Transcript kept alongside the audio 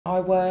I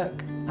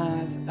work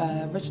as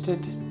a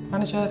registered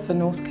manager for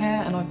Norse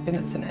Care and I've been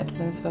at St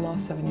Edmunds for the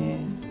last 7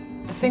 years.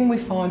 The thing we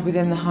find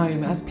within the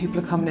home, as people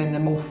are coming in,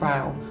 they're more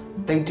frail.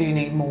 They do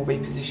need more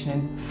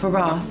repositioning. For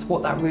us,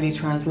 what that really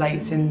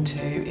translates into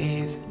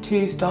is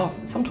 2 staff,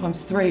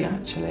 sometimes 3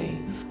 actually,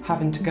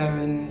 having to go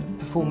and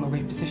perform a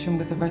reposition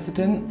with a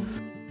resident.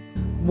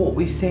 What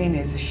we've seen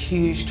is a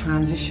huge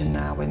transition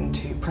now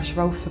into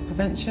pressure ulcer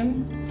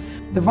prevention.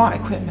 The right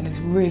equipment is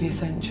really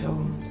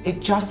essential. It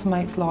just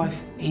makes life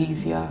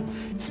easier.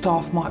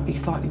 Staff might be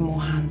slightly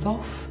more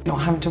hands-off. Not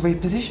having to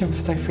reposition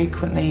so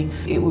frequently,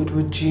 it would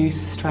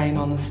reduce the strain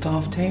on the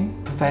staff team,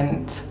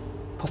 prevent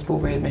possible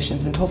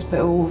readmissions into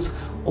hospitals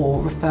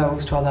or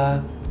referrals to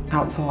other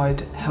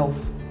outside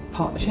health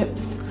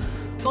partnerships.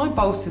 Side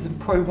bolsters are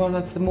probably one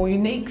of the more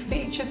unique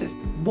features.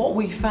 What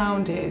we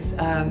found is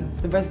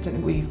the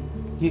resident we're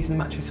using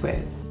the mattress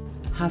with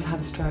has had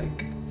a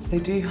stroke. So they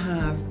do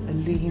have a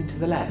lean to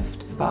the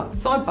left, but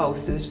side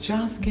bolsters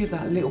just give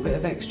that little bit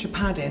of extra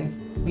padding.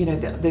 You know,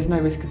 there's no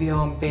risk of the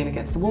arm being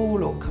against the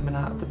wall or coming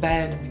out of the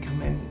bed and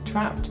becoming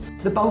trapped.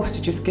 The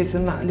bolster just gives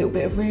them that little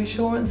bit of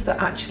reassurance that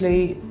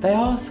actually they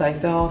are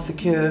safe, they are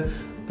secure,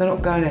 they're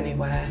not going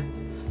anywhere.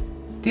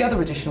 The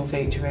other additional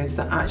feature is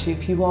that actually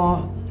if you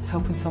are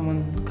helping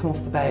someone come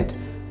off the bed,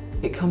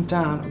 it comes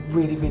down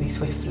really, really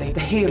swiftly. The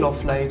heel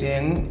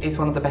offloading is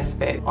one of the best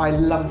bits. I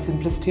love the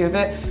simplicity of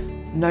it.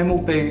 No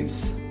more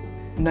boots,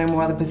 no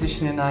more other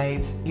positioning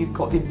aids. You've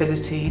got the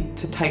ability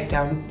to take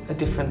down a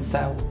different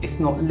cell. It's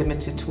not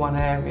limited to one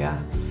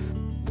area.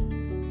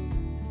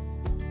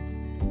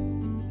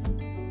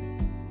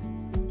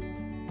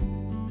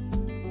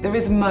 There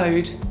is a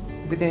mode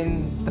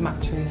within the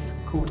mattress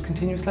called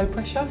continuous low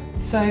pressure.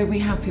 So we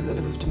have people that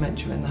live with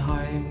dementia in the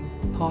home,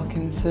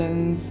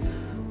 Parkinson's,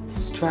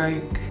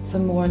 stroke,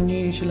 some more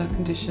unusual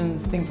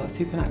conditions, things like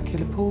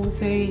supranacular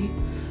palsy,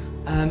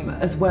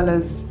 as well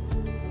as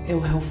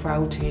ill health,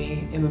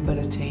 frailty,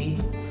 immobility.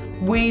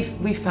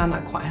 We've found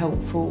that quite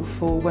helpful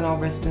for when our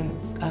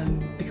residents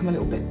become a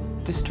little bit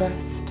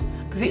distressed,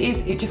 because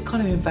it just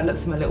kind of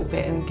envelops them a little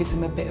bit and gives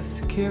them a bit of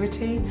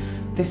security.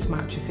 This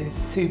mattress is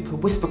super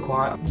whisper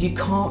quiet. You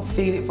can't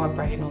feel it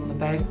vibrating on the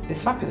bed.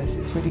 It's fabulous,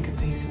 it's a really good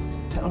piece of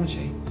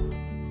technology.